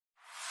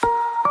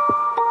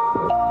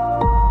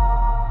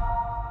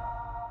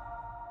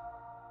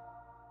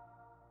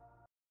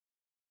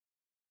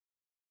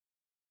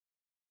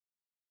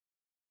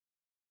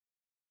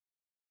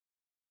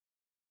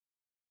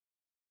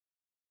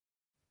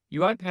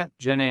UiPath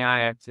Gen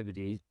AI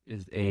Activities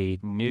is a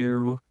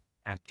new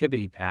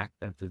activity pack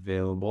that's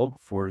available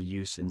for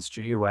use in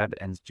Studio Web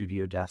and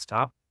Studio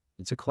Desktop.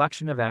 It's a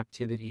collection of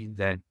activities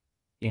that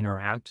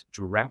interact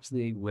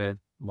directly with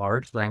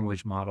large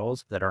language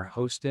models that are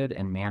hosted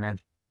and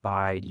managed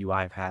by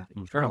UiPath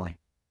internally.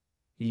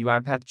 The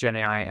UiPath Gen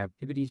AI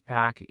Activities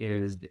pack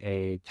is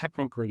a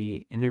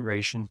technically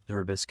integration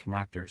service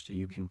connector, so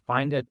you can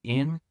find it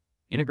in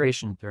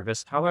integration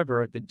service.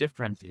 However, the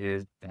difference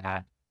is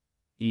that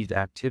these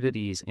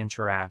activities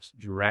interact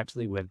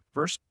directly with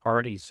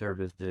first-party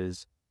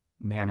services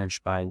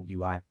managed by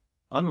UI,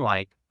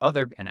 unlike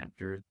other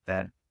connectors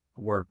that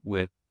work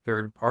with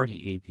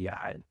third-party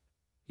APIs.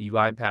 The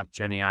UiPath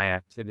Gen AI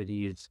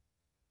Activities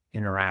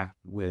interact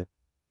with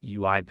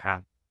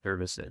UiPath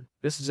services.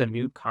 This is a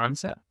new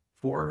concept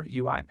for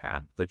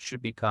UiPath that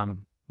should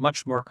become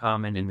much more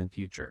common in the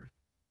future.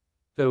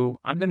 So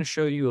I'm going to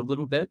show you a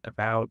little bit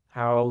about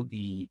how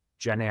the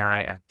Gen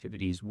AI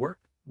activities work,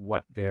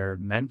 what they're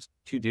meant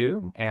to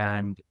do,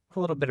 and a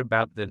little bit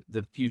about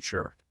the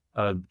future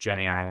of Gen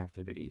AI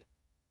activities.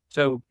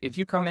 So if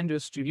you come into a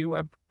Studio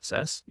Web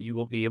process, you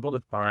will be able to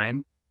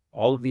find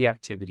all of the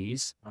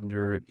activities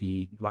under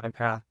the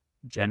UiPath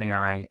Gen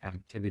AI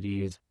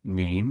Activities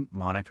name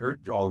moniker.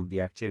 All of the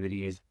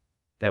activities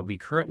that we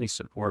currently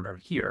support are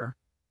here.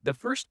 The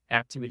first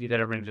activity that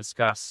I'm going to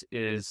discuss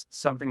is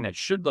something that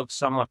should look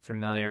somewhat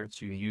familiar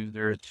to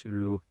users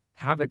who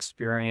have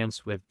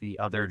experience with the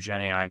other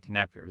Gen AI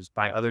connectors.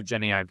 By other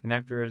Gen AI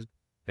connectors,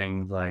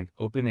 things like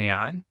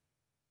OpenAI,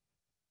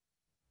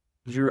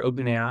 Azure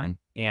OpenAI,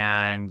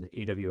 and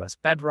AWS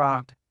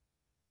Bedrock,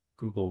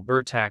 Google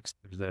Vertex.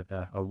 There's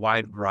a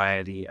wide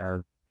variety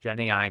of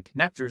Gen AI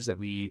connectors that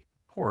we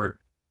support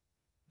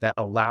that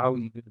allow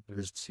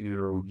users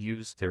to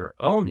use their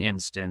own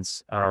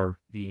instance of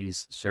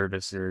these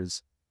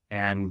services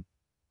and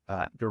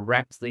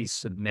directly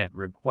submit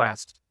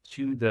requests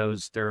to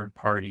those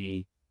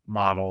third-party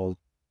models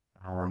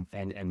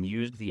and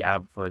use the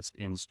outputs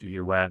in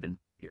Studio Web and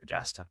your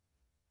desktop.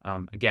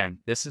 Again,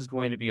 this is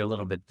going to be a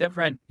little bit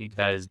different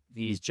because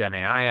these Gen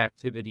AI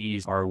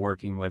activities are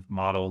working with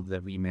models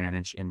that we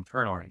manage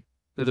internally.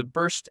 So the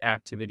first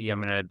activity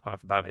I'm going to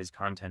talk about is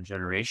content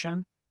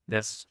generation.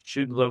 This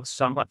should look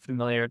somewhat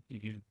familiar to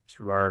you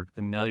who are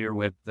familiar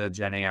with the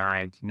Gen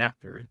AI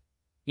connector.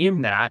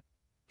 In that,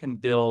 you can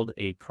build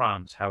a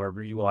prompt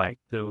however you like.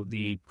 So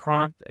the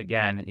prompt,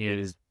 again,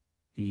 is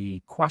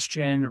the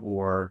question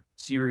or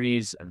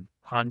series of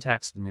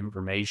context and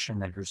information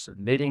that you're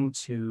submitting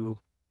to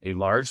a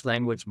large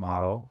language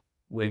model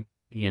with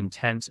the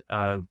intent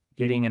of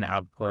getting an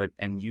output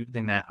and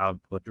using that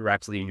output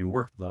directly in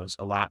your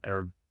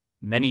workflows.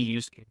 Many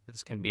use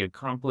cases can be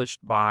accomplished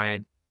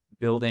by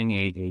building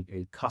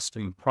a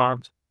custom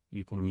prompt.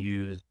 You can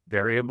use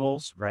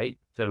variables, right?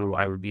 So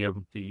I would be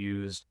able to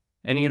use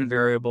any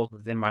variable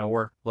within my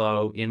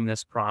workflow in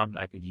this prompt.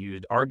 I could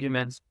use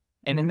arguments.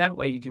 And in that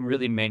way, you can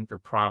really make your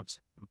prompts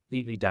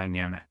completely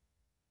dynamic.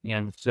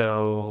 And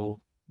so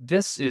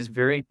this is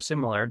very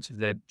similar to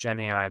the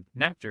Gen AI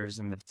connectors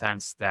in the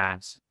sense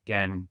that,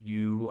 again,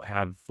 you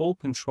have full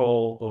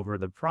control over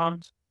the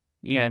prompt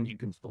and you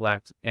can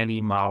select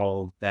any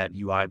model that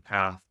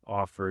UiPath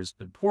offers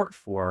support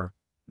for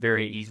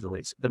very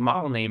easily. So the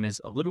model name is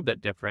a little bit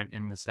different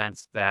in the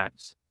sense that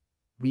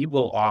we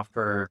will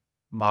offer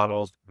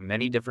models from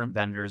many different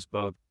vendors,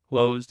 both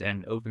closed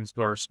and open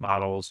source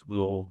models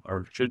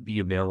should be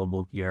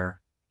available here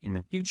in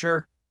the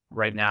future.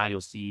 Right now,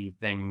 you'll see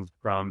things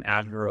from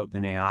Azure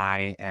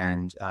OpenAI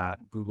and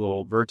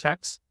Google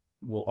Vertex.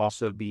 We'll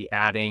also be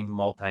adding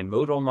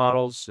multimodal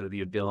models, so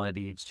the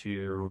ability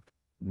to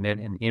emit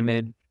an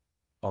image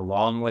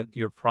along with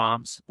your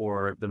prompts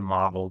for the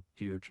model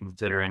to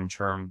consider in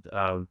terms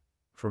of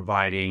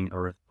providing a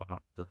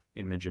response to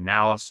image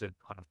analysis,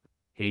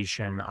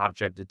 classification,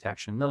 object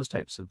detection. Those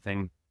types of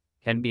things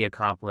can be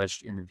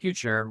accomplished in the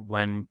future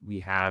when we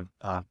have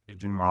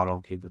vision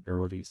model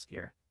capabilities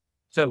here.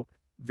 So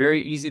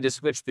very easy to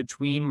switch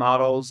between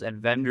models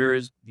and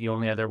vendors. The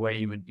only other way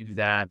you would do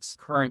that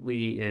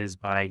currently is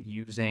by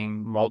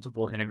using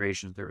multiple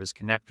integration service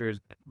connectors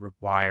that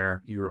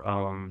require your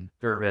own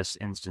service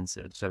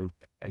instances. So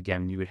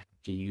again, you would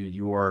have to use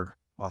your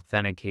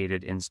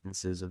authenticated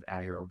instances of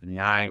Azure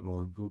OpenAI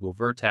or Google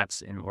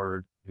Vertex in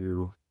order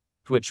to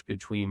switch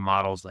between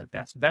models like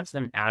that. So that's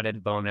an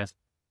added bonus.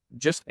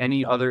 Just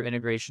any other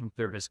integration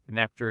service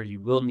connector, you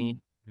will need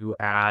to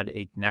add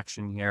a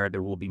connection here.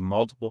 There will be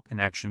multiple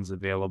connections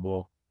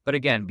available. But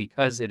again,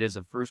 because it is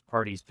a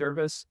first-party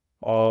service,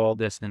 all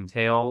this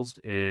entails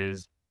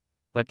is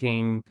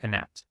clicking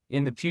connect.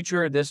 In the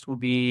future, this will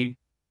be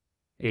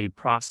a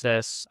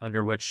process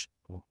under which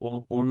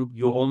you'll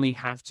only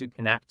have to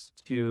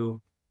connect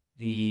to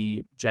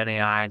the Gen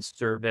AI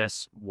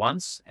service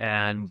once,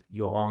 and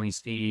you'll only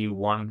see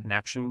one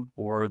connection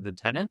for the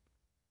tenant.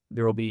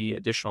 There will be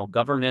additional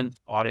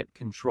governance audit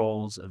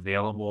controls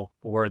available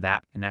for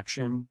that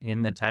connection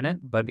in the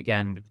tenant. But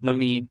again,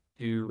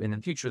 in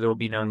the future, there will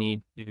be no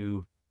need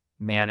to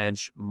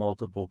manage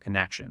multiple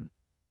connections.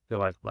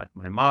 So I select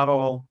my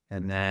model,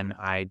 and then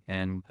I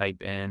can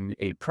type in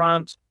a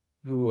prompt.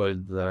 Who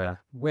was the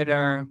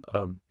winner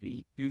of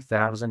the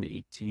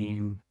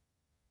 2018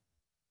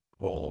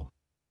 poll?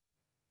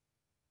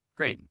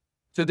 Great.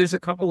 So there's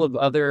a couple of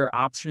other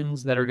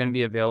options that are going to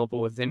be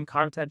available within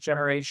content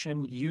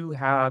generation. You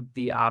have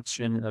the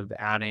option of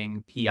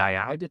adding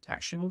PII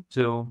detection.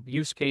 So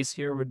use case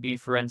here would be,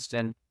 for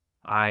instance,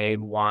 I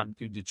want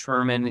to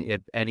determine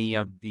if any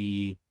of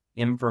the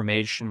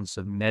information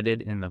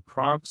submitted in the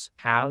prompts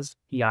has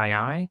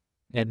PII.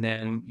 And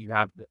then you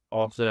have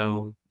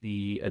also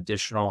the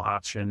additional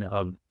option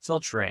of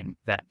filtering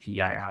that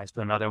PII.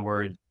 So in other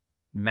words,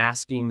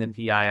 masking the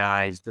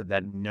PIIs so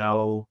that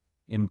no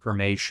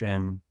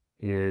information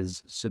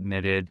is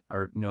submitted,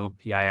 or no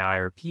PII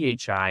or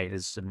PHI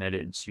is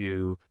submitted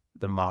to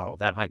the model.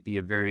 That might be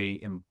a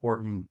very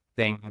important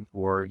thing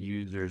for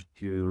users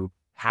to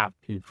have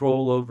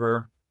control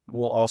over.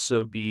 We'll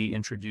also be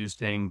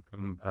introducing,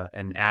 from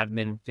an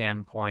admin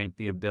standpoint,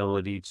 the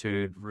ability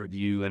to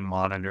review and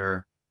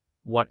monitor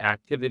what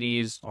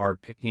activities are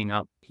picking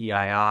up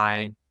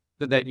PII,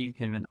 so that you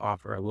can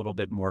offer a little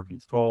bit more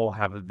control,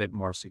 have a bit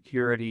more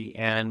security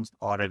and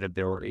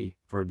auditability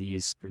for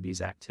these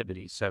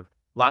activities. So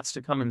lots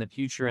to come in the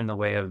future in the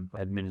way of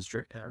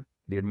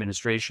the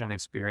administration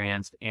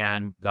experience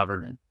and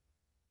governance.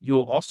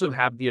 You'll also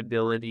have the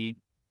ability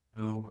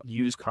to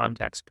use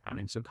context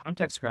grounding. So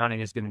context grounding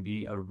is going to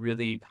be a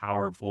really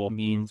powerful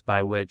means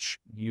by which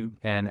you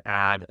can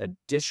add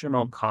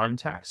additional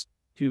context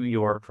to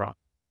your prompt.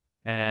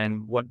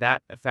 And what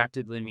that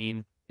effectively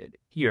means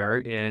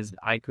here is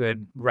I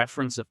could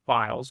reference the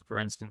files. For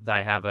instance,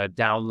 I have a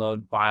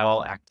download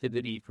file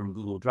activity from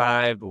Google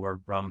Drive or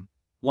from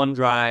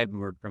OneDrive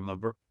or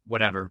from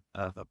whatever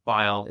a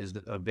file is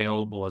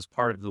available as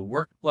part of the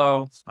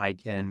workflow. I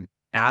can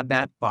add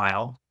that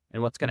file.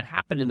 And what's going to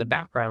happen in the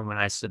background when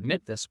I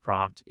submit this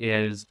prompt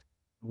is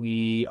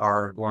we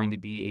are going to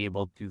be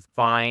able to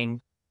find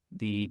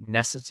the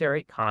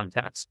necessary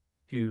context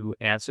to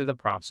answer the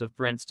prompt. So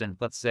for instance,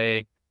 let's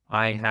say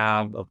I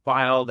have a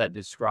file that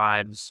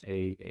describes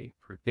a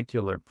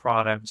particular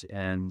product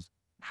and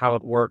how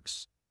it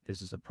works.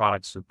 This is a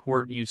product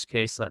support use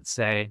case, let's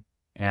say,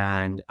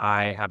 and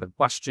I have a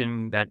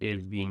question that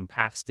is being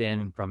passed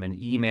in from an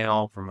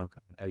email from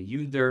a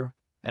user,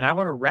 and I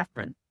want to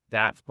reference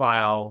that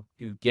file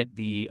to get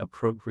the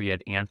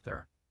appropriate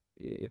answer.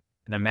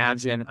 And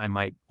imagine I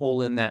might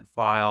pull in that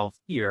file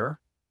here,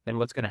 and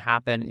what's going to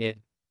happen is,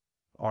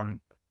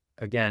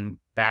 again,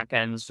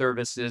 backend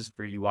services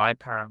for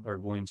UiPath are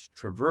going to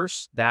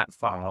traverse that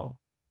file,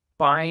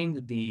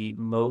 find the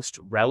most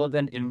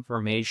relevant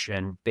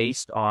information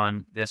based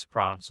on this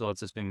prompt. So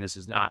let's assume this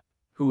is not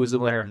who was the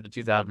winner of the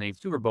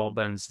 2008 Super Bowl,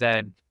 but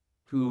instead,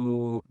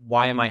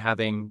 why am I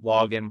having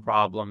login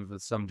problems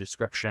with some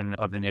description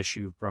of an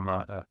issue from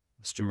a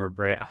customer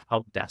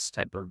help desk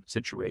type of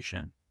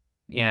situation.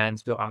 And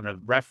so I'm going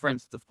to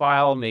reference the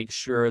file, make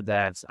sure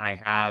that I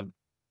have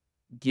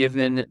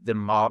given the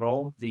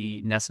model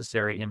the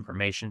necessary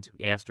information to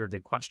answer the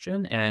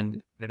question,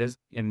 and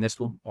this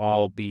will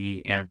all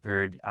be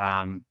answered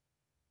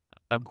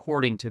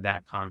according to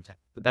that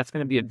context. But that's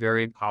going to be a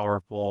very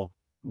powerful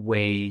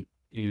way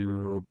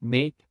to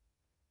make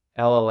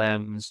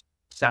LLMs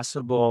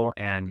accessible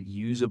and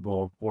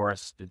usable for a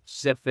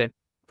specific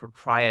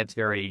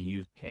proprietary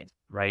use case,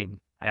 right?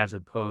 As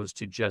opposed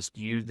to just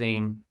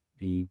using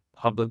the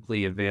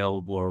publicly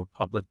available or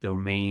public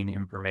domain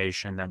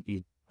information that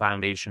these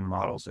foundation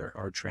models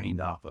are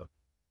trained off of.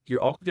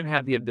 You're also going to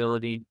have the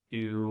ability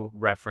to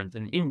reference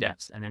an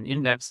index, and an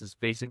index is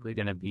basically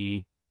going to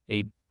be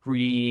a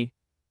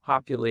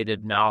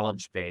pre-populated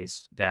knowledge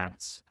base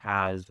that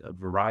has a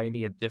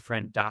variety of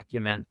different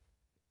document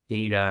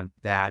data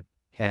that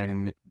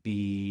can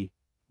be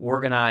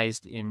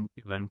organized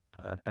into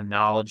a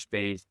knowledge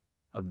base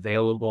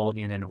available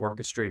in an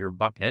orchestrator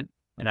bucket,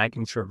 and I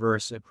can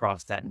traverse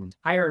across that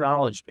entire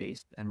knowledge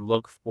base and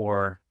look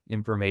for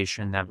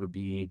information that would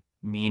be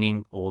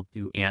meaningful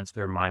to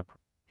answer my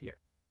prompt here.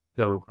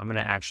 So I'm going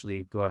to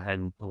actually go ahead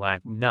and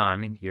select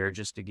none here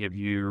just to give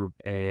you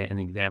an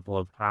example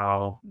of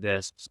how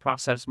this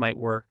process might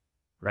work,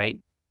 right?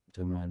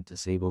 So I'm going to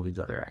disable these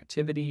other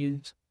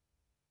activities,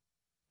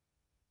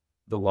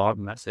 the log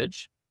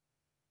message,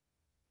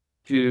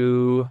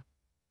 to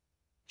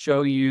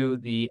show you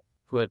the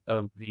output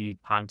of the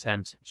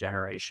content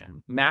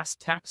generation. Mass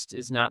text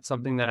is not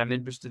something that I'm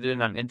interested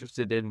in. I'm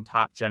interested in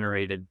top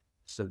generated.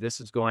 So this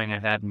is going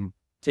ahead and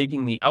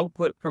taking the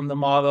output from the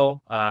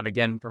model,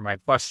 again, for my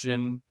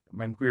question,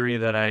 my query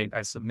that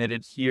I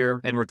submitted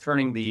here, and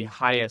returning the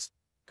highest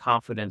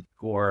confidence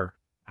score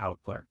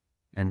output.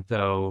 And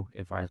so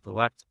if I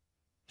select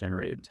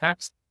generated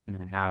text and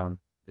I have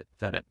it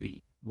set at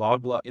the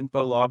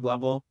info log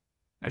level,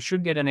 I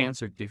should get an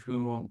answer to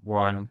who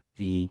won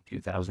the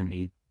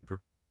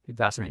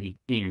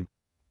 2018.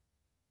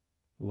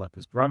 Let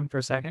this run for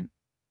a second.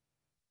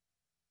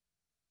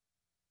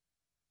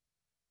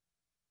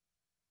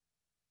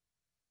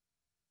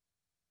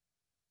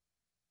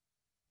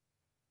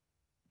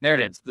 There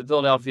it is, the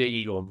Philadelphia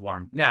Eagles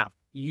won. Now,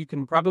 you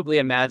can probably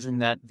imagine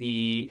that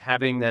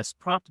having this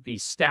prompt be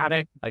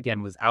static,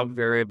 again, without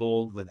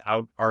variables,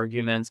 without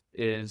arguments,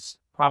 is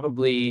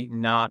probably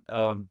not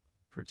of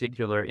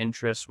particular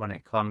interest when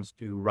it comes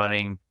to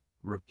running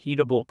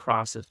repeatable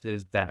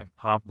processes that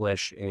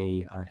accomplish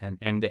an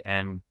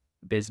end-to-end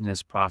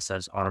business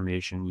process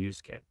automation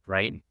use case,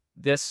 right?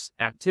 This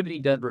activity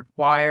does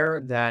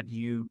require that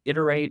you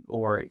iterate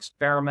or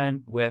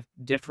experiment with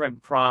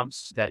different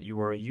prompts that you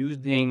are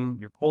using.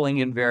 You're pulling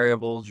in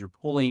variables, you're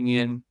pulling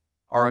in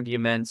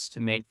arguments to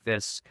make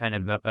this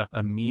kind of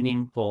a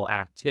meaningful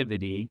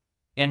activity,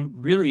 and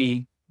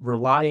really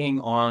relying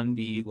on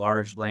the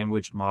large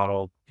language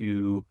model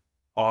to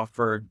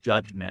offer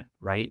judgment,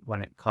 right?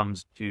 When it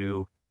comes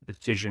to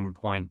decision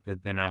point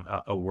within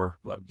a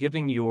workflow,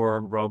 giving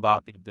your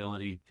robot the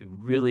ability to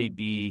really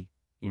be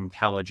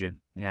intelligent.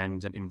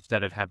 And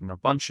instead of having a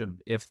bunch of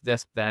if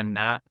this, then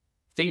that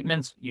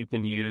statements, you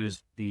can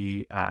use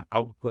the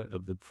output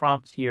of the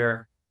prompt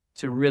here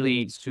to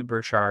really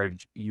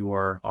supercharge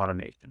your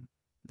automation.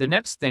 The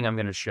next thing I'm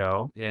going to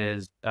show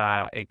is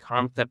a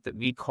concept that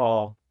we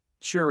call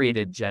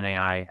curated Gen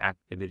AI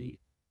activity.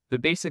 So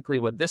basically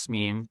what this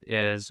means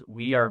is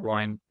I'm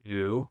going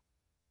to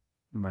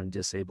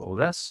disable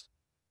this.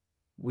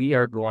 We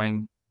are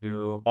going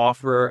to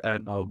offer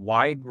a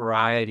wide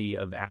variety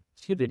of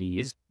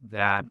activities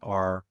that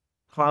are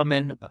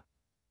common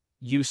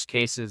use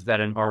cases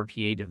that an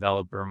RPA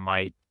developer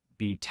might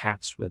be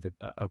tasked with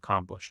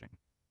accomplishing.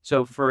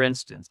 So for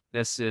instance,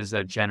 this is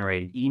a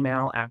generate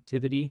email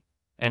activity.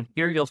 And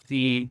here you'll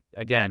see,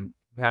 again,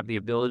 you have the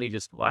ability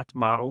to select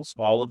models.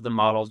 All of the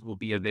models will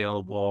be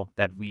available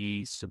that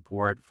we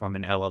support from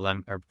an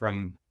LLM or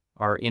from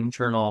our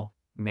internal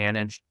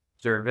managed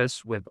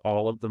service, with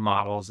all of the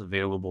models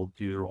available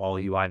to all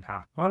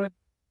UiPath products.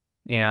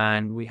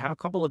 And we have a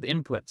couple of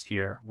inputs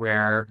here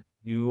where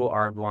you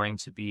are going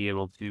to be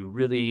able to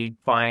really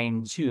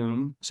fine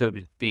tune, so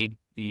to speak,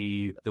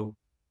 the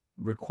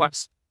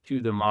request to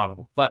the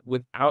model, but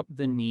without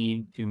the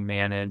need to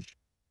manage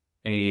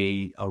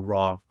a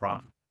raw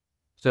prompt.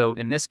 So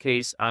in this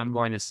case, I'm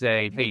going to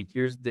say, hey,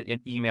 here's the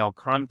email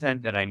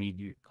content that I need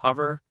you to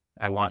cover.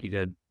 I want you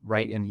to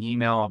write an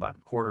email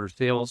about quarter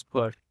sales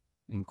push,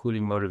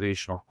 including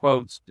motivational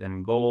quotes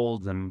and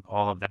goals and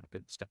all of that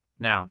good stuff.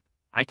 Now,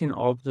 I can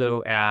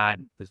also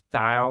add the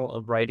style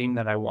of writing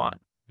that I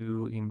want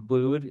to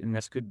include, and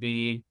this could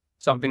be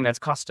something that's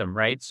custom,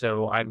 right?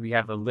 So we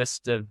have a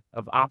list of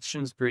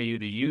options for you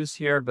to use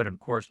here, but of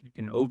course you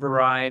can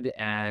override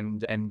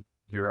and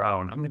your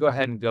own. I'm going to go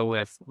ahead and go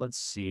with, let's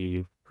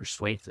see,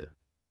 persuasive.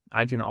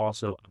 I can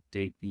also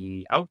update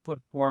the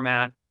output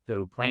format,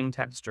 so plain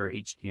text or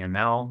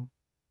HTML.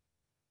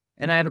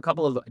 And I have a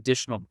couple of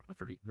additional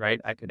properties,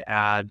 right? I could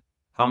add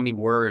how many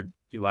words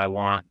do I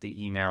want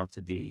the email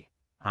to be.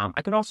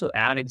 I could also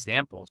add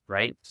examples,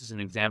 right? This is an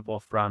example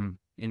from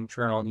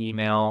internal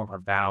email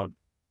about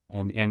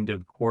an end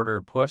of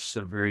quarter push,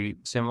 so very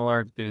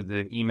similar to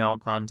the email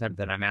content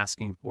that I'm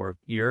asking for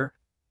here.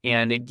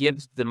 And it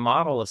gives the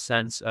model a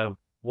sense of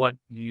what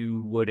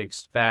you would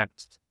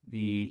expect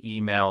the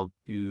email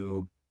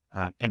to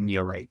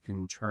emulate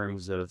in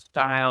terms of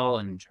style,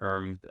 in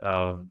terms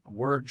of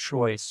word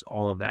choice,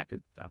 all of that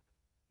good stuff.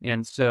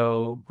 And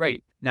so,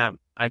 great. Now,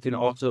 I can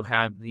also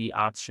have the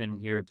option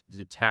here to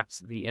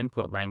detect the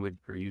input language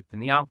for use in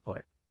the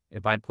output.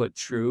 If I put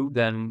true,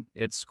 then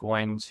it's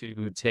going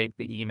to take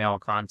the email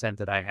content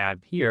that I have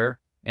here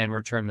and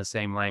return the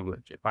same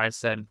language. If I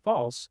said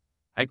false,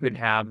 I could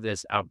have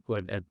this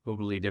output a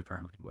totally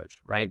different language,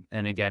 right?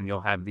 And again,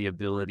 you'll have the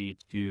ability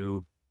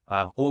to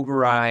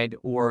override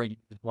or use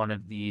one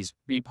of these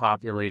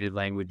pre-populated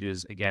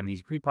languages. Again,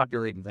 these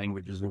pre-populated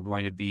languages are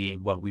going to be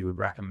what we would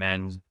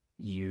recommend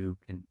you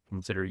can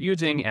consider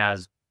using,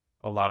 as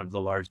a lot of the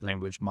large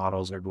language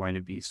models are going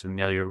to be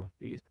familiar with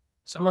these.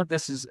 Some of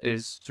this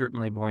is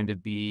certainly going to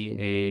be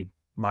a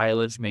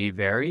mileage may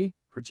vary,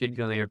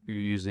 particularly if you're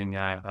using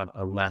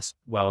a less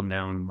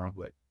well-known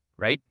language,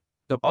 right?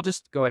 So I'll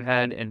just go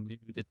ahead and do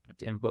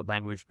the input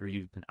language for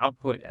use and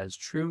output as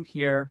true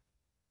here.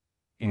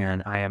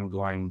 And I am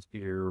going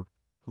to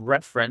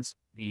reference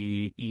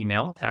the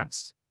email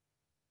text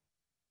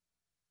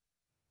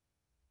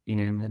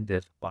in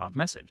this bottom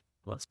message.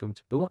 Let's go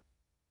to the one.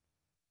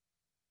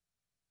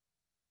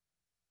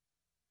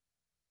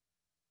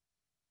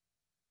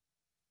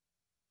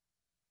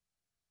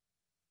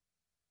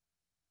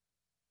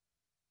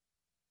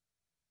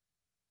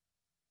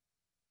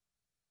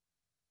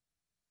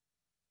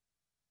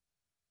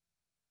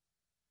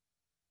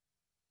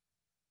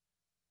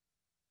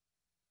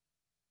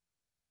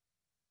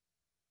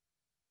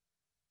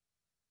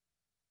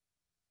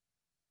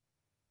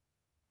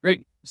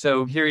 Great.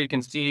 So here you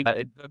can see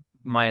it took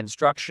my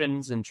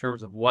instructions in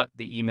terms of what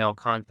the email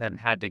content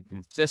had to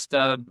consist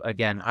of.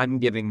 Again, I'm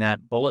giving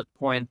that bullet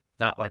point,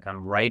 not like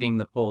I'm writing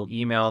the full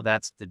email.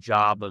 That's the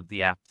job of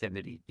the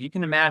activity. You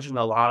can imagine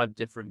a lot of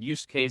different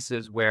use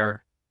cases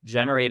where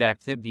generate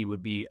activity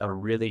would be a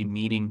really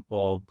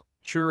meaningful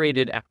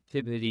curated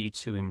activity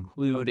to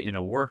include in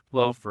a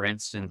workflow. For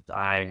instance,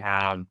 I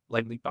have,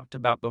 like we talked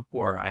about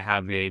before, I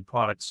have a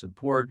product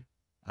support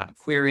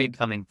query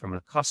coming from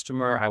a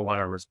customer. I want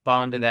to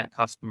respond to that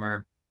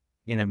customer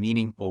in a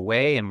meaningful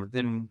way. And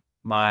within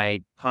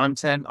my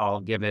content,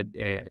 I'll give it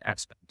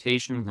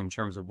expectations in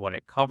terms of what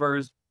it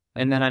covers.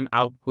 And then I'm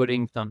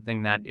outputting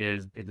something that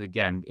is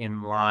again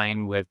in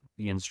line with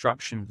the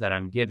instructions that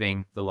I'm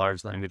giving the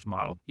large language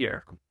model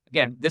here.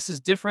 Again, this is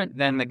different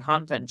than the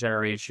content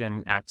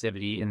generation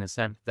activity in the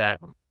sense that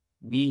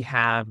we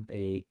have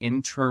a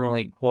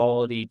internally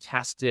quality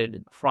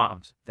tested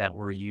prompt that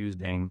we're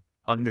using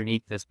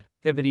underneath this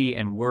activity,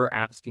 and we're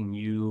asking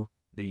you,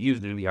 the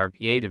user, the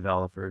RPA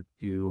developer,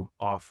 to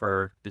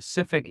offer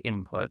specific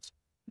inputs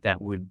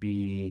that would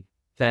be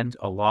sent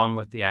along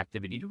with the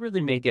activity to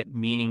really make it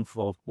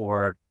meaningful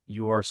for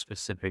your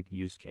specific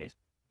use case.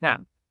 Now,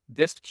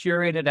 this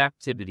curated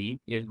activity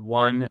is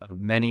one of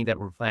many that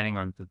we're planning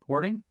on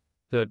supporting.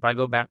 So if I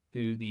go back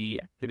to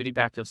the activity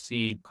pack, you'll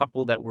see a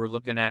couple that we're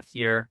looking at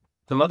here.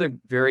 Some other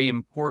very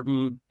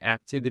important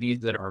activities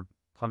that are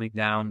coming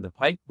down the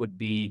pipe would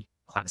be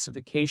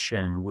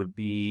classification, would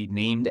be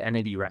named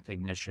entity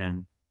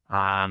recognition.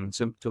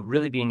 So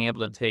really being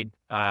able to take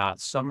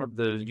some of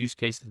the use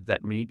cases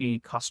that maybe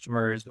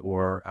customers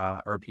or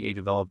RPA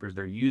developers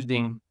are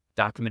using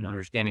document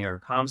understanding or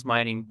comms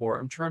mining for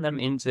and turn them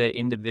into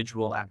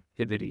individual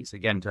activities,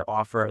 again, to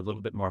offer a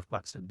little bit more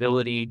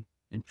flexibility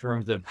in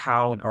terms of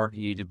how an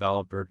RPA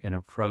developer can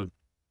approach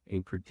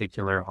a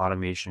particular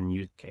automation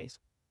use case.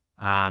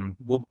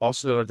 We'll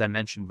also, as I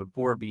mentioned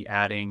before, be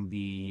adding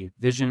the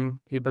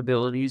vision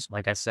capabilities.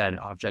 Like I said,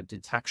 object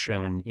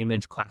detection,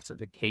 image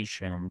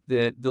classification,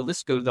 the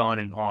list goes on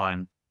and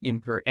on.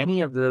 And for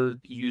any of those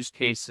use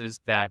cases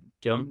that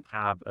don't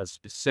have a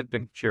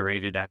specific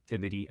curated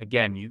activity,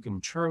 again, you can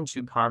turn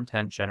to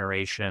content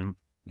generation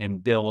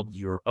and build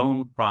your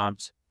own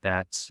prompt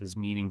that's as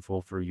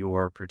meaningful for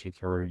your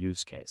particular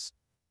use case.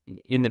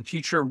 In the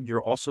future,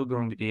 you're also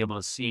going to be able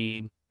to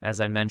see,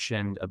 as I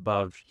mentioned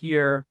above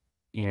here,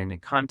 in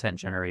content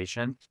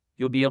generation,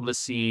 you'll be able to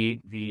see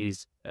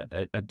these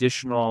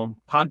additional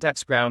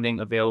context grounding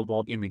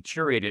available in the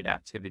curated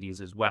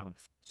activities as well.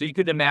 So you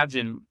could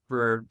imagine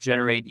for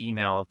generate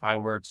email, if I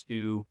were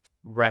to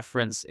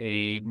reference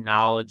a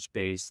knowledge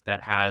base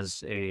that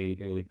has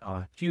a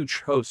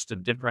huge host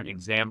of different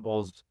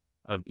examples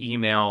of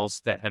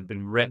emails that have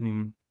been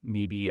written,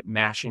 maybe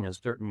mashing a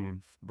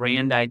certain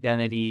brand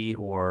identity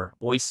or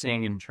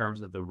voicing in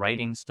terms of the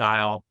writing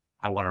style,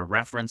 I want to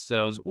reference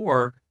those,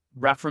 or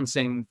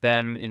referencing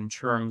them in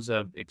terms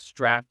of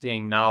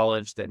extracting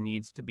knowledge that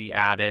needs to be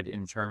added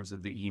in terms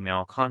of the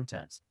email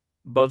contents.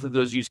 Both of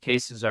those use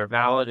cases are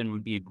valid and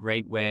would be a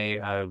great way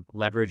of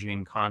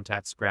leveraging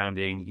context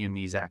grounding in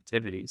these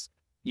activities.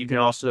 You can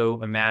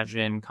also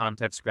imagine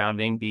context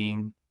grounding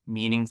being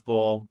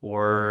meaningful,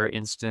 for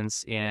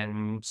instance,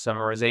 in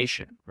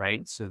summarization,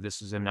 right? So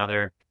this is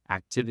another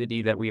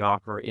activity that we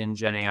offer in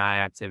Gen AI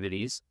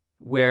activities,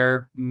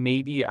 where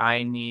maybe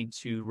I need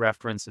to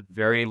reference a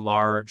very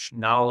large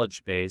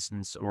knowledge base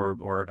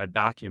or a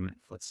document,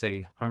 let's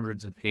say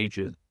hundreds of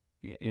pages,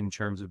 in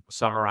terms of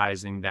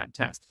summarizing that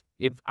text.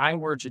 If I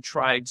were to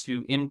try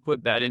to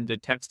input that into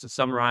text to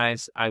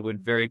summarize, I would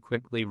very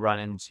quickly run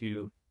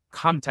into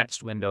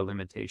context window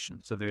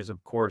limitations. So there's,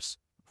 of course,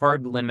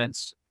 hard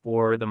limits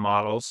for the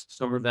models.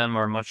 Some of them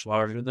are much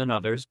larger than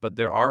others, but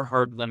there are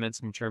hard limits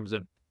in terms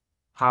of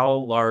how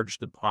large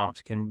the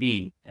prompt can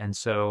be. And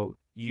so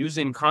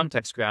using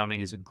context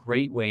grounding is a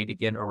great way to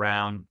get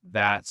around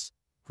that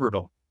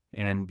hurdle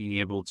and be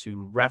able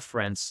to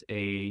reference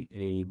a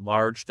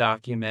large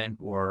document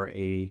or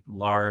a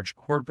large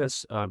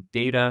corpus of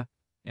data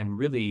and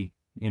really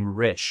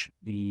enrich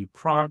the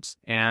prompts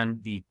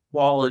and the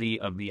quality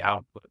of the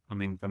output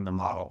coming from the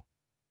model.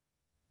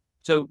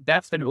 So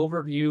that's an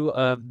overview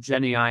of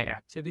Gen AI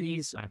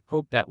activities. I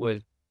hope that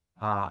was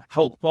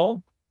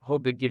helpful.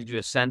 Hope it gives you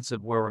a sense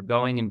of where we're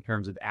going in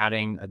terms of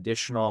adding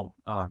additional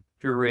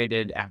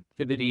curated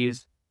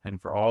activities. And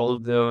for all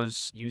of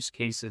those use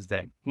cases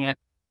that can't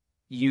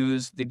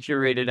use the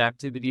curated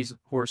activities,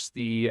 of course,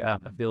 the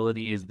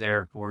ability is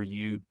there for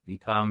you to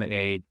become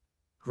a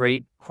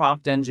great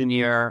prompt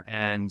engineer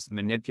and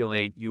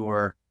manipulate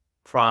your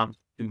prompt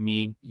to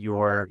meet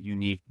your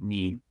unique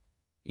need.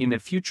 In the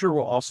future,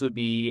 we'll also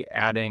be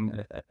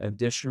adding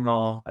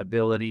additional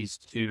abilities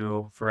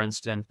to, for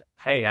instance,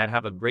 hey, I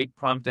have a great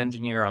prompt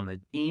engineer on the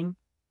team.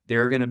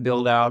 They're going to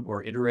build out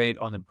or iterate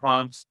on the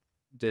prompts,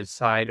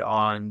 decide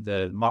on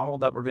the model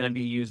that we're going to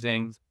be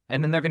using,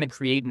 and then they're going to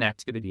create an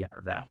activity out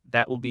of that.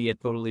 That will be a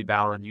totally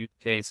valid use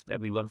case that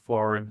we look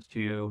forward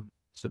to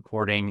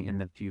supporting in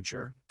the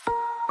future.